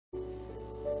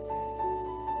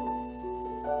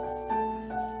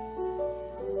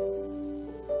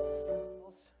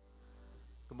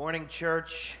Morning,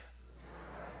 church.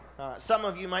 Some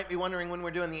of you might be wondering when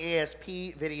we're doing the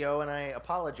ASP video, and I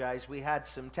apologize. We had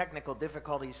some technical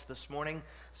difficulties this morning,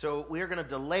 so we're going to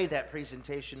delay that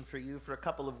presentation for you for a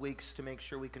couple of weeks to make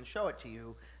sure we can show it to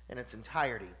you in its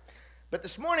entirety. But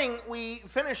this morning, we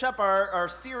finish up our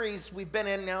series we've been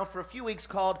in now for a few weeks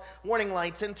called Warning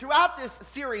Lights. And throughout this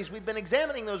series, we've been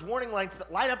examining those warning lights that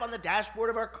light up on the dashboard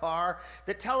of our car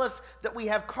that tell us that we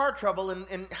have car trouble,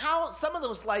 and how some of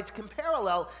those lights can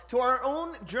parallel to our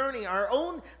own journey, our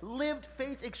own lived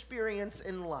faith experience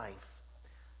in life.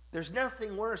 There's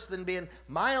nothing worse than being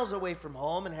miles away from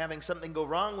home and having something go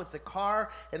wrong with the car,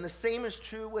 and the same is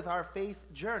true with our faith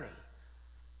journey.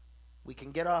 We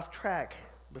can get off track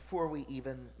before we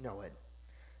even know it.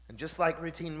 And just like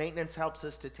routine maintenance helps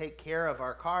us to take care of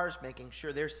our cars, making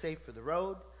sure they're safe for the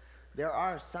road, there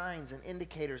are signs and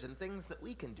indicators and things that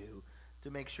we can do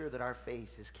to make sure that our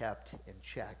faith is kept in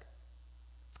check.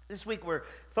 This week we're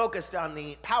focused on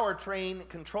the Powertrain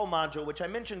control module, which I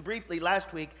mentioned briefly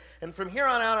last week, and from here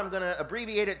on out I'm going to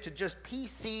abbreviate it to just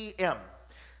PCM.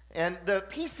 And the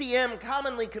PCM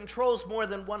commonly controls more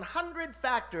than 100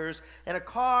 factors in a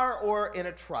car or in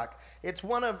a truck. It's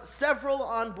one of several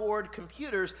onboard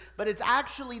computers, but it's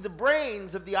actually the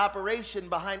brains of the operation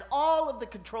behind all of the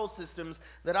control systems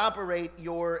that operate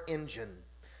your engine.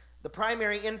 The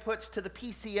primary inputs to the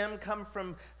PCM come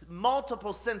from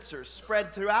multiple sensors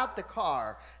spread throughout the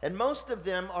car, and most of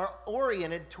them are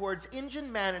oriented towards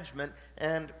engine management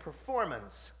and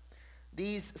performance.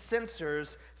 These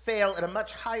sensors fail at a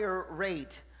much higher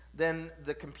rate than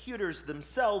the computers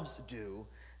themselves do,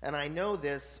 and I know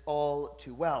this all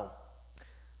too well.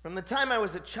 From the time I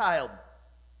was a child,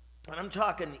 and I'm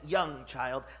talking young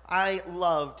child, I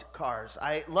loved cars.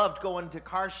 I loved going to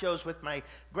car shows with my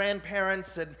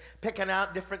grandparents and picking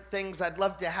out different things I'd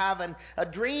love to have, and a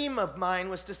dream of mine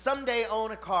was to someday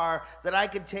own a car that I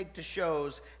could take to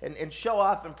shows and show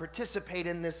off and participate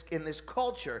in this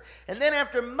culture. And then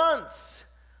after months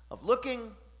of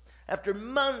looking, after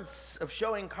months of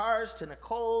showing cars to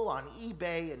Nicole on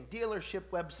eBay and dealership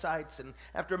websites, and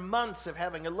after months of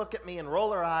having her look at me and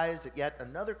roll her eyes at yet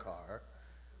another car,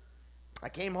 I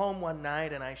came home one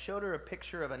night and I showed her a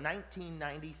picture of a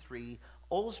 1993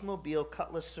 Oldsmobile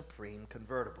Cutlass Supreme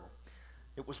convertible.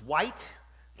 It was white,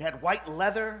 it had white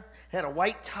leather, it had a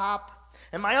white top,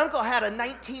 and my uncle had a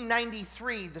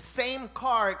 1993, the same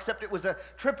car, except it was a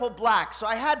triple black. So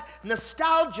I had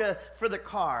nostalgia for the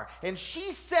car. And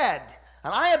she said,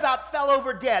 and I about fell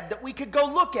over dead, that we could go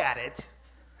look at it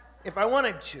if I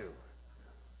wanted to.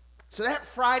 So that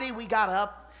Friday we got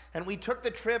up and we took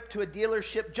the trip to a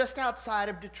dealership just outside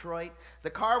of Detroit. The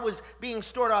car was being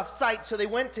stored off-site, so they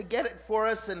went to get it for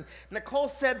us. And Nicole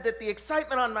said that the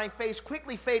excitement on my face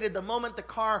quickly faded the moment the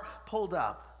car pulled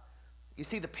up. You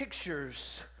see, the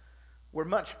pictures were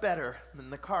much better than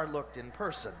the car looked in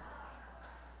person.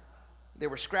 There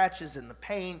were scratches in the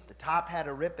paint, the top had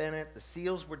a rip in it, the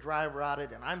seals were dry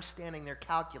rotted, and I'm standing there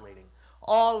calculating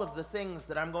all of the things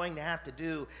that I'm going to have to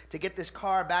do to get this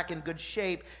car back in good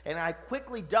shape, and I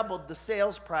quickly doubled the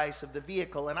sales price of the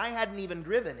vehicle, and I hadn't even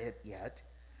driven it yet.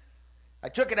 I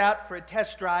took it out for a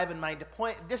test drive, and my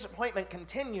disappointment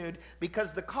continued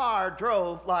because the car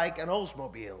drove like an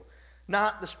Oldsmobile,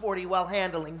 not the sporty,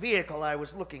 well-handling vehicle I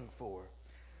was looking for.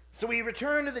 So we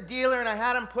returned to the dealer, and I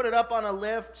had him put it up on a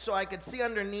lift so I could see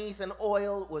underneath, and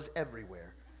oil was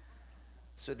everywhere.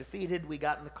 So defeated, we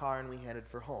got in the car and we headed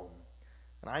for home.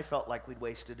 And I felt like we'd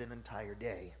wasted an entire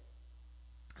day.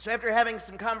 So after having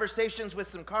some conversations with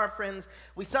some car friends,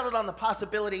 we settled on the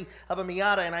possibility of a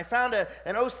Miata, and I found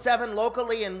an 07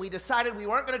 locally, and we decided we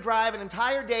weren't going to drive an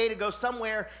entire day to go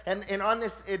somewhere and on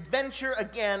this adventure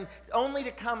again, only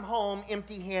to come home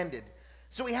empty-handed.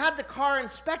 So we had the car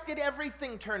inspected,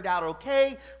 everything turned out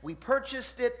okay. We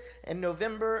purchased it in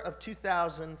November of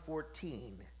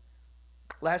 2014.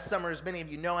 Last summer, as many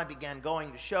of you know, I began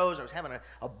going to shows. I was having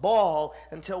a ball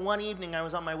until one evening I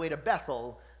was on my way to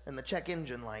Bethel, and the check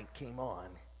engine light came on.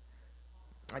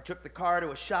 I took the car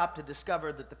to a shop to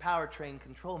discover that the Powertrain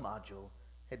control module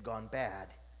had gone bad.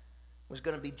 It was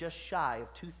going to be just shy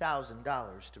of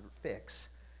 $2,000 to fix.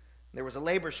 There was a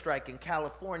labor strike in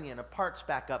California and a parts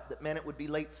backup that meant it would be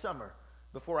late summer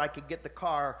before I could get the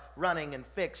car running and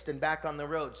fixed and back on the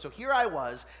road. So here I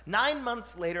was, 9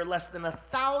 months later, less than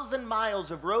 1,000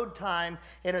 miles of road time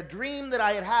in a dream that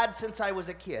I had had since I was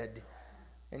a kid.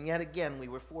 And yet again, we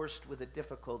were forced with a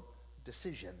difficult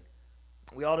decision.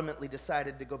 We ultimately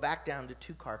decided to go back down to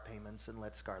 2 car payments and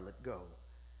let Scarlett go.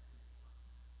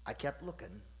 I kept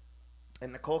looking,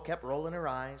 and Nicole kept rolling her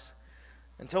eyes,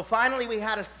 until finally we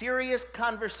had a serious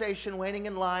conversation waiting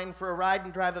in line for a ride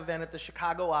and drive event at the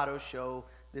Chicago Auto Show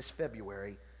this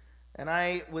February. And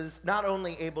I was not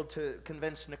only able to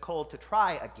convince Nicole to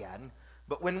try again,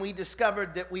 but when we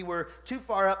discovered that we were too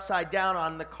far upside down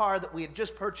on the car that we had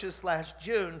just purchased last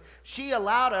June, she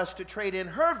allowed us to trade in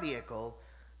her vehicle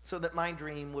so that my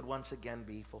dream would once again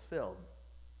be fulfilled.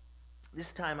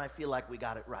 This time I feel like we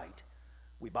got it right.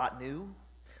 We bought new.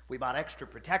 We bought extra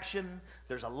protection.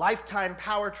 There's a lifetime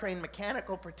powertrain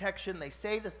mechanical protection. They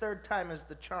say the third time is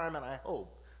the charm, and I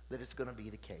hope that it's going to be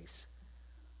the case.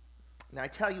 Now, I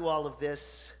tell you all of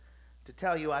this to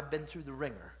tell you I've been through the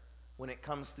ringer when it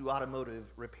comes through automotive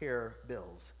repair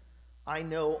bills. I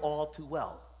know all too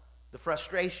well the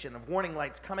frustration of warning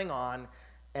lights coming on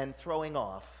and throwing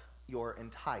off your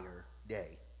entire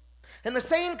day. And the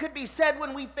same could be said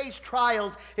when we face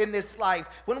trials in this life.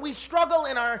 When we struggle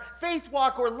in our faith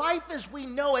walk or life as we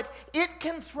know it, it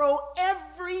can throw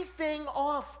everything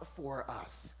off for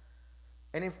us.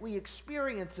 And if we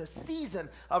experience a season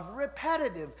of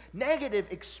repetitive negative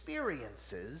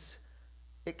experiences,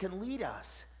 it can lead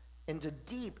us into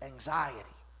deep anxiety,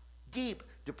 deep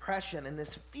depression, and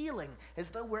this feeling as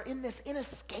though we're in this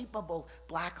inescapable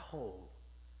black hole.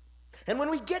 And when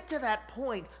we get to that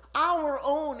point, our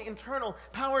own internal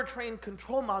powertrain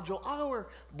control module, our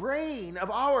brain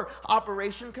of our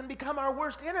operation, can become our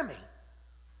worst enemy.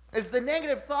 As the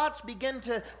negative thoughts begin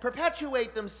to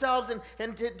perpetuate themselves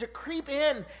and to creep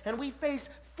in, and we face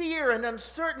fear and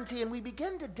uncertainty, and we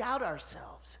begin to doubt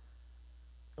ourselves,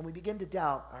 and we begin to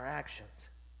doubt our actions.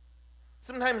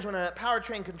 Sometimes when a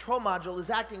powertrain control module is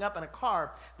acting up in a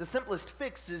car, the simplest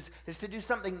fix is to do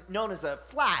something known as a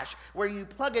flash, where you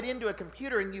plug it into a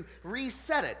computer and you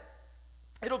reset it.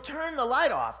 It'll turn the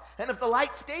light off, and if the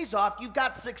light stays off, you've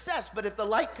got success, but if the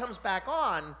light comes back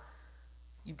on,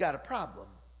 you've got a problem.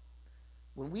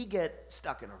 When we get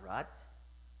stuck in a rut,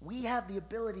 we have the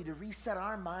ability to reset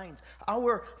our minds,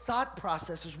 our thought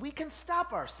processes. We can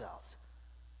stop ourselves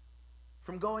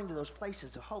from going to those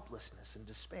places of hopelessness and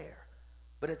despair.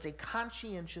 But it's a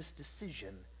conscientious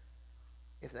decision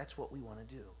if that's what we want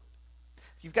to do.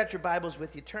 If you've got your Bibles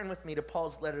with you, turn with me to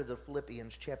Paul's letter to the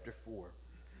Philippians, chapter 4.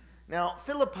 Now,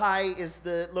 Philippi is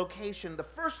the location, the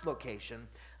first location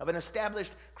of an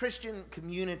established Christian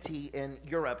community in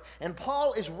Europe. And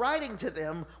Paul is writing to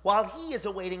them while he is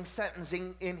awaiting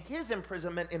sentencing in his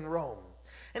imprisonment in Rome.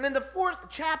 And in the 4th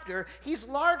chapter, he's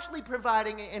largely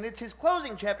providing, and it's his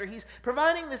closing chapter, he's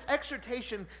providing this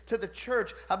exhortation to the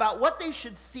church about what they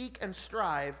should seek and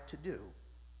strive to do.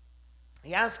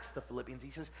 He asks the Philippians,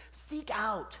 he says, seek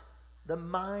out the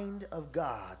mind of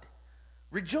God.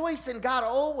 Rejoice in God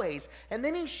always. And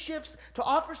then he shifts to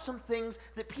offer some things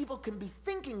that people can be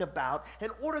thinking about in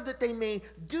order that they may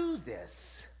do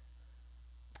this.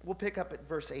 We'll pick up at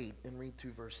verse 8 and read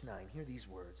through verse 9. Hear these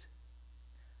words.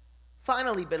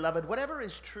 Finally, beloved, whatever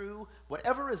is true,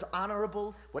 whatever is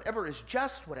honorable, whatever is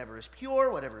just, whatever is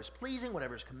pure, whatever is pleasing,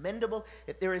 whatever is commendable,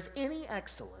 if there is any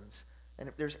excellence, and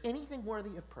if there's anything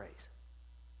worthy of praise,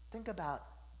 think about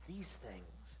these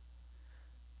things.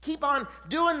 Keep on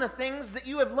doing the things that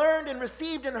you have learned and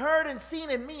received and heard and seen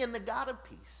in me, and the God of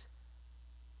peace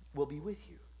will be with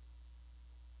you.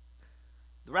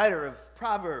 The writer of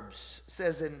Proverbs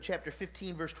says in chapter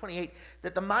 15, verse 28,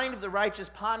 that the mind of the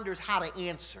righteous ponders how to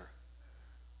answer,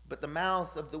 but the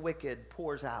mouth of the wicked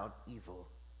pours out evil.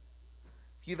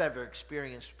 If you've ever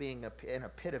experienced being in a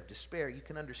pit of despair, you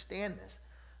can understand this.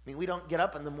 I mean, we don't get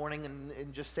up in the morning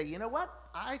and just say, you know what,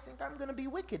 I think I'm going to be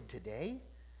wicked today.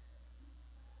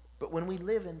 But when we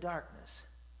live in darkness,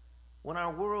 when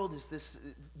our world is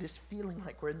this feeling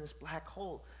like we're in this black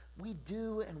hole, we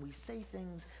do and we say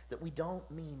things that we don't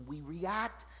mean. We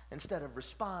react instead of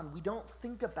respond. We don't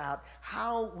think about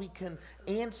how we can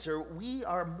answer. We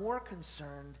are more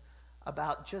concerned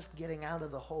about just getting out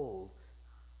of the hole.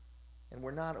 And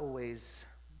we're not always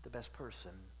the best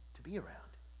person to be around.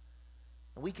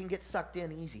 And we can get sucked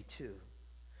in easy too.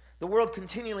 The world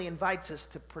continually invites us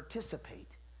to participate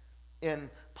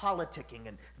in politicking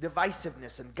and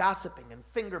divisiveness and gossiping and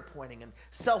finger-pointing and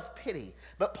self-pity.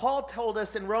 But Paul told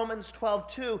us in Romans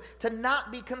 12:2 to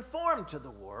not be conformed to the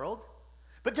world,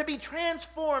 but to be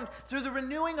transformed through the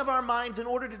renewing of our minds in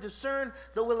order to discern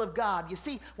the will of God. You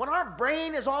see, when our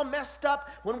brain is all messed up,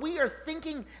 when we are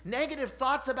thinking negative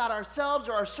thoughts about ourselves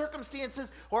or our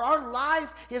circumstances, or our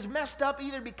life is messed up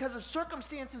either because of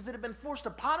circumstances that have been forced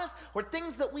upon us or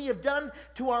things that we have done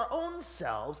to our own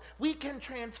selves, we can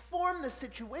transform the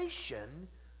situation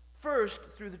first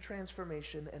through the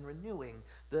transformation and renewing,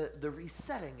 the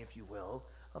resetting, if you will,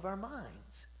 of our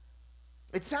minds.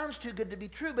 It sounds too good to be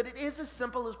true, but it is as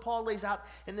simple as Paul lays out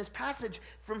in this passage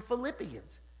from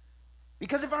Philippians.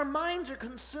 Because if our minds are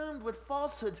consumed with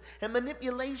falsehoods and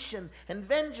manipulation and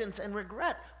vengeance and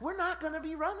regret, we're not going to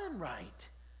be running right.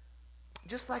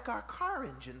 Just like our car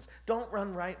engines don't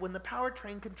run right when the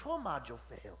powertrain control module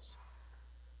fails.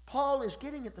 Paul is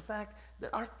getting at the fact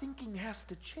that our thinking has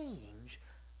to change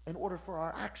in order for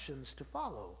our actions to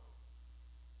follow.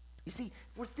 You see,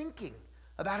 if we're thinking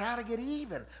about how to get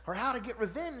even or how to get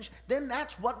revenge, then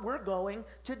that's what we're going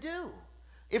to do.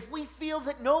 If we feel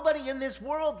that nobody in this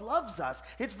world loves us,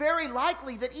 it's very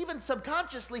likely that even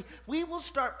subconsciously we will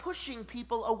start pushing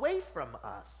people away from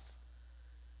us.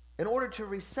 In order to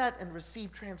reset and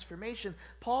receive transformation,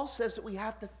 Paul says that we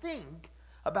have to think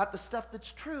about the stuff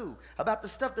that's true, about the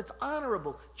stuff that's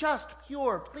honorable, just,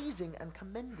 pure, pleasing, and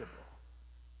commendable.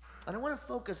 And I want to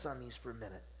focus on these for a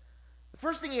minute. The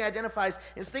first thing he identifies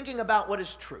is thinking about what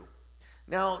is true.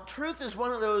 Now, truth is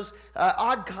one of those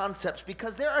odd concepts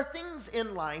because there are things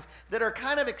in life that are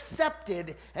kind of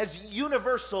accepted as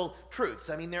universal truths.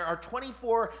 I mean, there are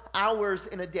 24 hours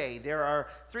in a day. There are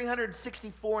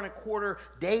 364 and a quarter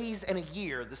days in a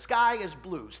year. The sky is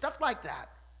blue, stuff like that.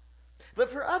 But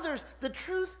for others, the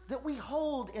truth that we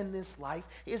hold in this life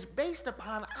is based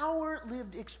upon our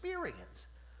lived experience.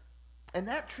 And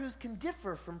that truth can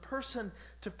differ from person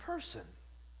to person.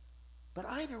 But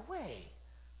either way,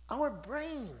 our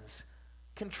brains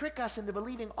can trick us into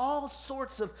believing all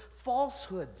sorts of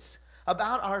falsehoods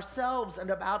about ourselves and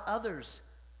about others.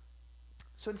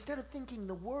 So instead of thinking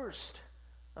the worst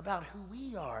about who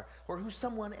we are or who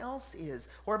someone else is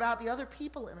or about the other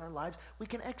people in our lives, we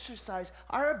can exercise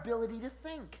our ability to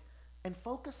think and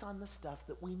focus on the stuff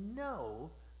that we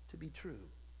know to be true.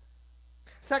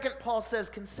 Second, Paul says,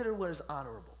 consider what is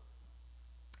honorable.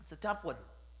 It's a tough one.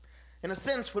 In a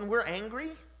sense, when we're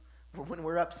angry, or when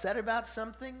we're upset about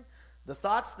something, the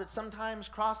thoughts that sometimes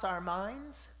cross our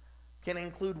minds can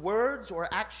include words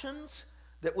or actions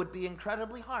that would be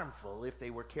incredibly harmful if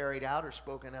they were carried out or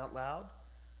spoken out loud.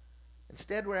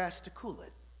 Instead, we're asked to cool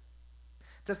it,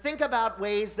 to think about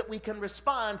ways that we can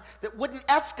respond that wouldn't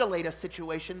escalate a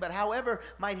situation, but however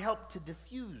might help to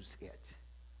diffuse it.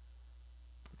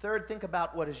 Third, think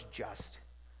about what is just.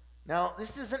 Now,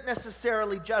 this isn't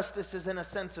necessarily justice as in a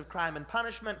sense of crime and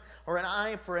punishment or an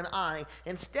eye for an eye.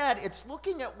 Instead, it's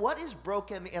looking at what is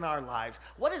broken in our lives,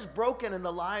 what is broken in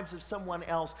the lives of someone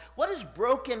else, what is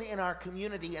broken in our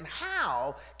community, and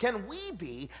how can we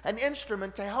be an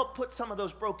instrument to help put some of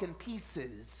those broken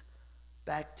pieces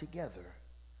back together.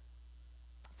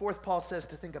 Fourth, Paul says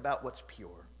to think about what's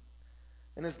pure.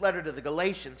 In his letter to the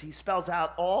Galatians, he spells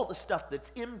out all the stuff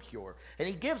that's impure, and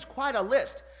he gives quite a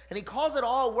list. And he calls it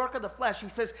all work of the flesh. He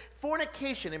says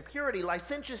fornication, impurity,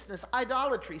 licentiousness,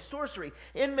 idolatry, sorcery,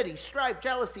 enmity, strife,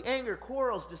 jealousy, anger,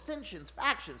 quarrels, dissensions,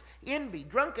 factions, envy,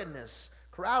 drunkenness,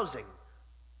 carousing.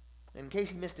 In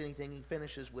case he missed anything, he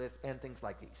finishes with, and things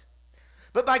like these.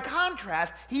 But by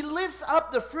contrast, he lifts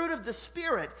up the fruit of the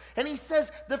Spirit, and he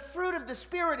says the fruit of the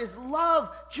Spirit is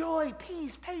love, joy,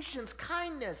 peace, patience,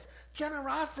 kindness,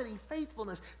 generosity,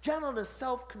 faithfulness, gentleness,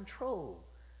 self-control.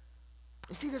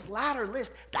 You see, this latter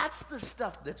list, that's the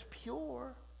stuff that's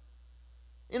pure.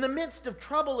 In the midst of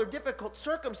trouble or difficult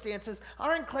circumstances,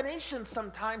 our inclination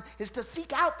sometimes is to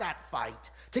seek out that fight,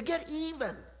 to get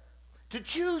even, to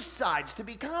choose sides, to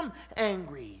become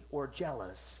angry or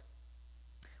jealous.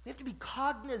 We have to be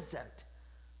cognizant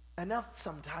enough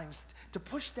sometimes to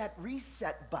push that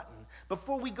reset button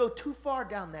before we go too far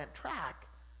down that track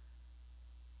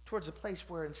towards a place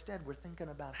where instead we're thinking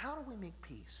about how do we make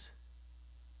peace?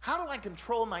 How do I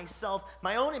control myself,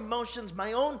 my own emotions,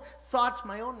 my own thoughts,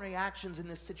 my own reactions in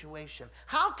this situation?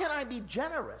 How can I be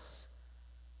generous?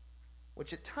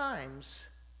 Which at times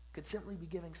could simply be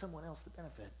giving someone else the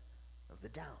benefit of the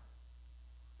doubt.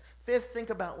 Fifth,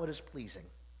 think about what is pleasing.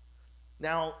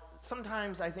 Now,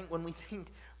 sometimes I think when we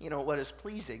think, what is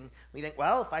pleasing, we think,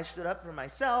 well, if I stood up for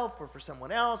myself or for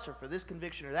someone else or for this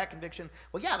conviction or that conviction,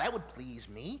 well, yeah, that would please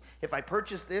me. If I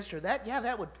purchased this or that, yeah,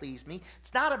 that would please me.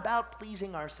 It's not about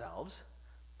pleasing ourselves.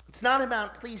 It's not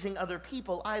about pleasing other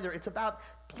people either. It's about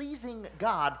pleasing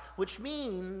God, which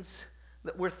means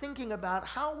that we're thinking about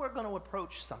how we're going to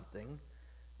approach something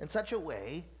in such a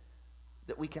way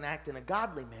that we can act in a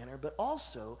godly manner, but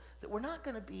also that we're not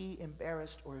going to be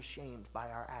embarrassed or ashamed by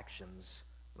our actions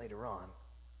later on.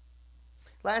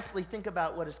 Lastly, think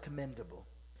about what is commendable.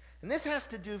 And this has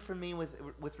to do for me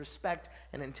with respect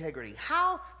and integrity.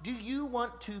 How do you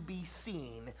want to be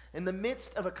seen in the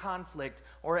midst of a conflict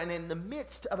or in the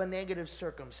midst of a negative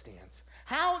circumstance?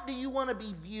 How do you want to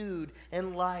be viewed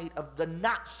in light of the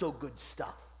not so good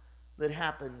stuff that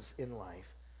happens in life?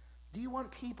 Do you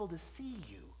want people to see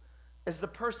you as the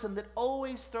person that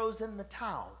always throws in the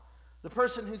towel, The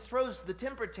person who throws the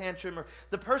temper tantrum, or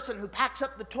the person who packs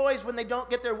up the toys when they don't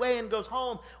get their way and goes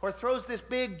home, or throws this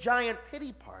big giant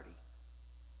pity party?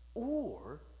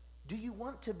 Or do you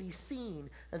want to be seen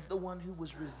as the one who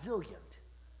was resilient,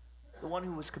 the one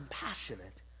who was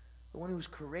compassionate, the one who was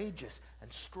courageous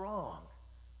and strong,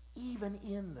 even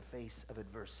in the face of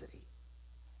adversity?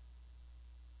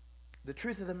 The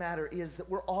truth of the matter is that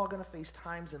we're all going to face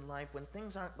times in life when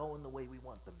things aren't going the way we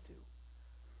want them to,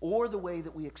 or the way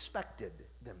that we expected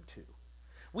them to.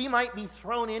 We might be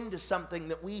thrown into something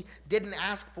that we didn't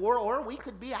ask for, or we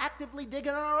could be actively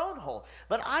digging our own hole.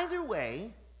 But either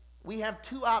way, we have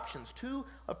two options, two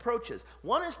approaches.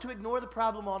 One is to ignore the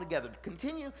problem altogether, to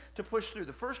continue to push through.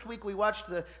 The first week we watched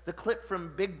the clip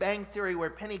from Big Bang Theory where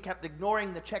Penny kept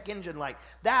ignoring the check engine light.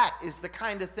 That is the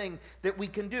kind of thing that we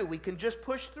can do. We can just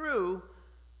push through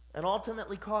and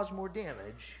ultimately cause more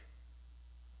damage,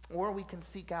 or we can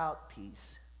seek out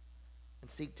peace and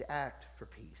seek to act for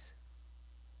peace.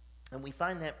 And we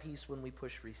find that peace when we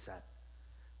push reset,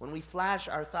 when we flash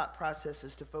our thought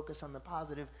processes to focus on the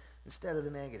positive instead of the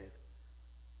negative.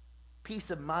 Peace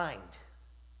of mind,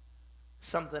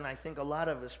 something I think a lot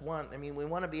of us want. I mean, we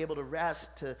want to be able to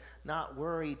rest, to not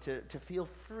worry, to feel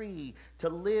free, to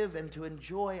live and to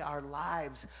enjoy our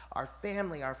lives, our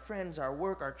family, our friends, our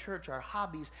work, our church, our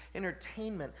hobbies,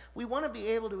 entertainment. We want to be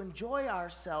able to enjoy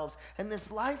ourselves and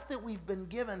this life that we've been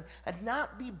given and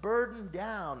not be burdened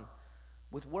down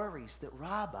with worries that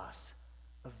rob us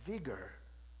of vigor,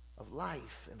 of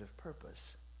life, and of purpose.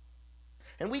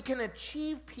 And we can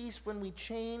achieve peace when we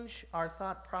change our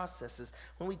thought processes,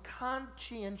 when we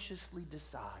conscientiously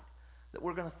decide that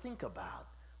we're going to think about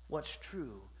what's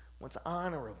true, what's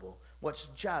honorable, what's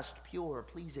just, pure,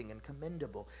 pleasing, and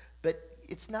commendable. But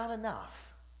it's not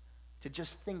enough to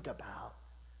just think about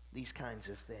these kinds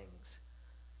of things.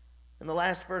 In the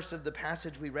last verse of the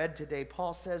passage we read today,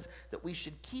 Paul says that we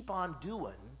should keep on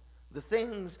doing the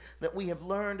things that we have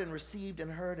learned and received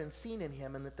and heard and seen in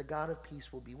him, and that the God of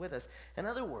peace will be with us. In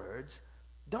other words,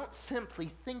 don't simply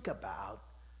think about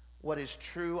what is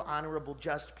true, honorable,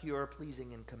 just, pure,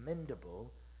 pleasing, and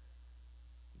commendable,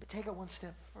 but take it one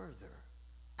step further.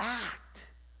 Act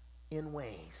in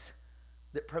ways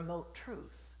that promote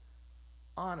truth,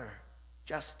 honor,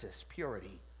 justice,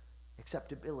 purity,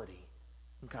 acceptability,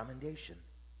 and commendation.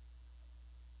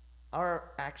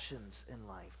 Our actions in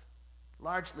life,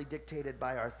 largely dictated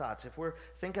by our thoughts. If we're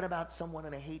thinking about someone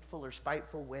in a hateful or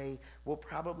spiteful way, we'll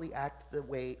probably act that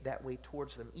way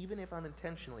towards them, even if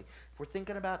unintentionally. If we're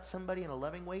thinking about somebody in a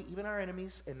loving way, even our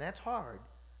enemies, and that's hard,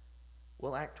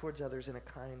 we'll act towards others in a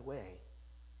kind way.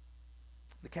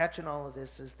 The catch in all of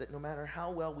this is that no matter how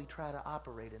well we try to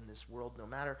operate in this world, no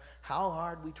matter how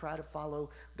hard we try to follow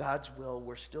God's will,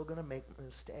 we're still going to make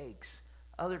mistakes.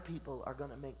 Other people are going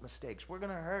to make mistakes. We're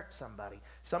going to hurt somebody.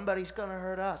 Somebody's going to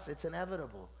hurt us. It's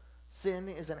inevitable. Sin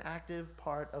is an active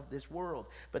part of this world.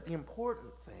 But the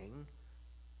important thing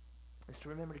is to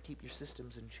remember to keep your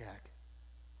systems in check.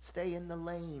 Stay in the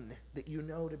lane that you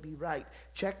know to be right.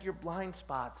 Check your blind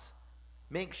spots.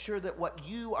 Make sure that what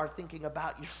you are thinking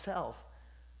about yourself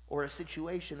or a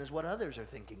situation is what others are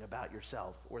thinking about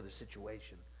yourself or the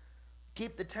situation.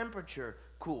 Keep the temperature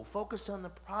cool. Focus on the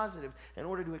positive in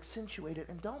order to accentuate it,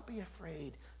 and don't be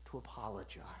afraid to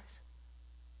apologize.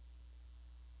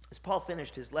 As Paul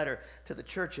finished his letter to the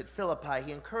church at Philippi,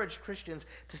 he encouraged Christians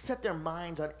to set their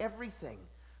minds on everything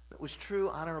that was true,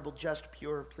 honorable, just,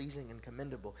 pure, pleasing, and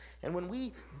commendable. And when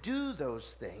we do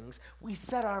those things, we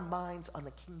set our minds on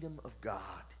the kingdom of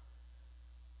God.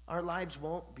 Our lives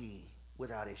won't be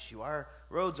without issue. Our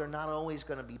roads are not always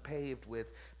going to be paved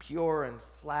with pure and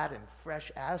flat and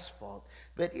fresh asphalt.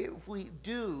 But if we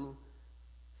do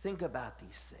think about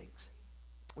these things,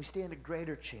 we stand a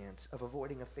greater chance of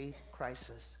avoiding a faith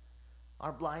crisis.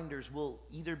 Our blinders will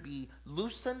either be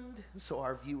loosened so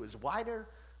our view is wider,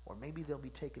 or maybe they'll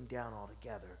be taken down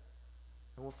altogether.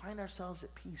 And we'll find ourselves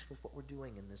at peace with what we're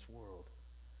doing in this world.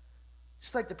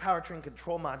 Just like the Powertrain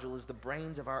control module is the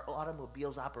brains of our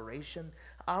automobile's operation,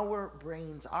 our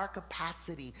brains, our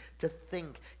capacity to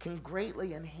think can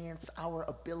greatly enhance our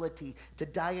ability to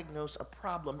diagnose a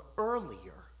problem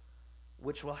earlier,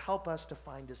 which will help us to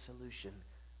find a solution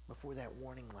before that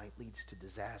warning light leads to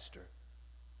disaster.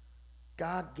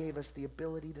 God gave us the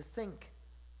ability to think.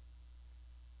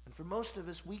 And for most of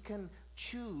us, we can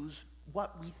choose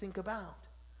what we think about.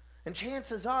 And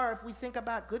chances are, if we think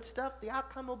about good stuff, the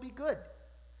outcome will be good.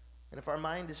 And if our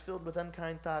mind is filled with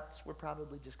unkind thoughts, we're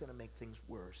probably just going to make things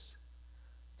worse.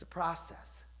 It's a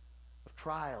process of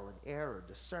trial and error,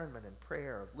 discernment and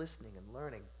prayer, of listening and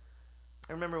learning.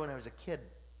 I remember when I was a kid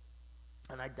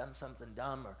and I'd done something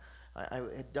dumb, or I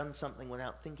had done something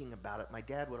without thinking about it, my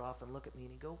dad would often look at me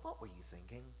and he'd go, "What were you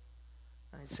thinking?"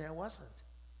 And I'd say, "I wasn't."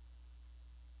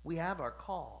 We have our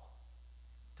call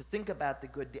to think about the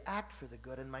good, to act for the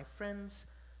good. And my friends,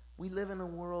 we live in a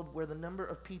world where the number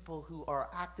of people who are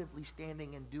actively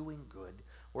standing and doing good,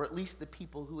 or at least the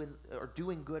people who are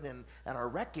doing good and are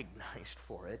recognized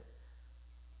for it,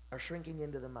 are shrinking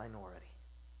into the minority.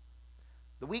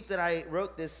 The week that I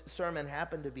wrote this sermon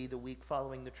happened to be the week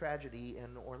following the tragedy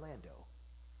in Orlando.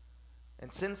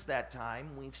 And since that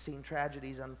time, we've seen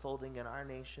tragedies unfolding in our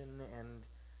nation and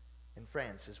in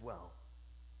France as well.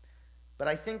 But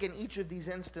I think in each of these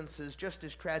instances, just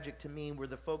as tragic to me were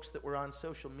the folks that were on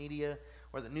social media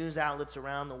or the news outlets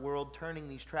around the world turning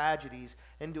these tragedies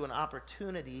into an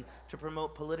opportunity to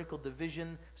promote political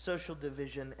division, social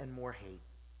division, and more hate.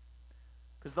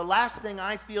 Because the last thing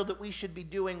I feel that we should be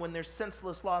doing when there's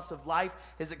senseless loss of life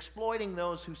is exploiting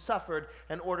those who suffered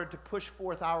in order to push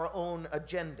forth our own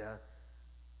agenda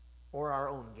or our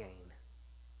own gain.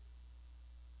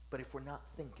 But if we're not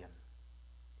thinking,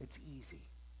 it's easy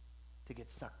to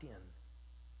get sucked in.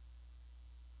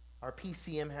 Our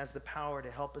PCM has the power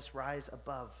to help us rise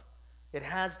above. It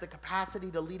has the capacity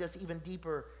to lead us even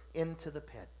deeper into the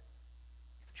pit.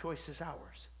 The choice is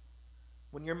ours.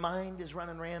 When your mind is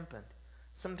running rampant,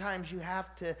 sometimes you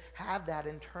have to have that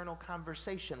internal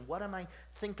conversation. What am I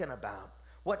thinking about?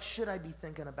 What should I be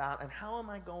thinking about? And how am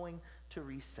I going to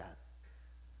reset?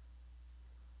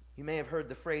 You may have heard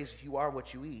the phrase, "you are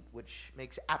what you eat," which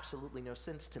makes absolutely no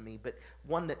sense to me, but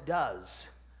one that does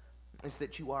is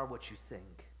that you are what you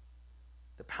think.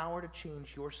 The power to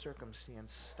change your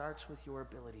circumstance starts with your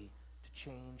ability to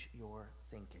change your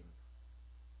thinking.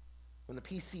 When the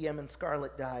PCM and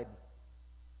Scarlett died,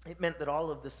 it meant that all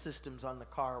of the systems on the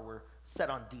car were set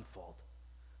on default.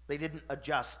 They didn't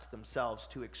adjust themselves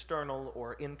to external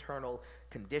or internal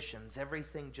conditions.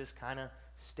 Everything just kind of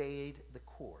stayed the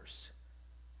course.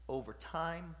 Over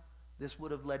time, this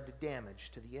would have led to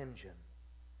damage to the engine.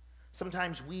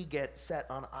 Sometimes we get set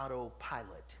on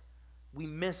autopilot. We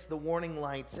miss the warning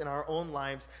lights in our own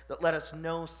lives that let us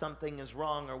know something is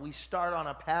wrong, or we start on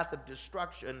a path of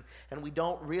destruction and we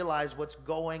don't realize what's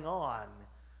going on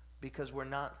because we're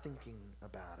not thinking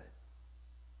about it.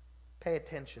 Pay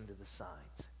attention to the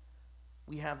signs.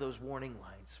 We have those warning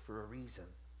lights for a reason.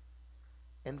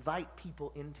 Invite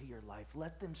people into your life.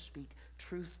 Let them speak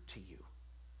truth to you.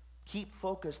 Keep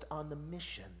focused on the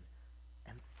mission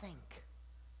and think.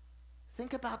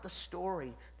 Think about the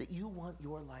story that you want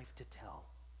your life to tell.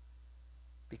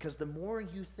 Because the more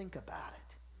you think about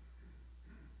it,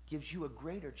 gives you a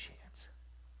greater chance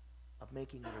of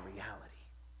making it a reality.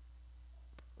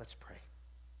 Let's pray.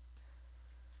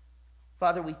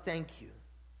 Father, we thank you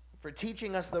for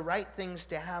teaching us the right things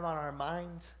to have on our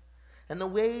minds and the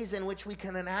ways in which we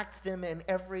can enact them in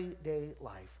everyday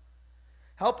life.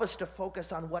 Help us to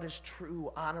focus on what is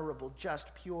true, honorable,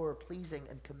 just, pure, pleasing,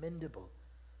 and commendable,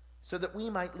 so that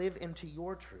we might live into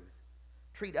your truth,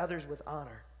 treat others with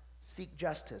honor, seek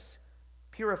justice,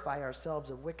 purify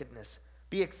ourselves of wickedness,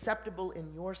 be acceptable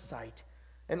in your sight,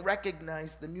 and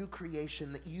recognize the new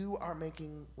creation that you are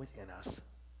making within us.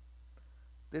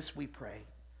 This we pray.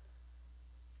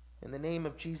 In the name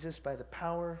of Jesus, by the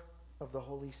power of the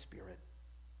Holy Spirit.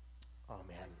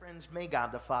 Amen. Friends, may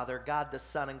God the Father, God the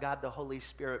Son, and God the Holy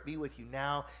Spirit be with you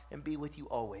now and be with you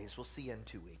always. We'll see you in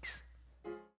 2 weeks.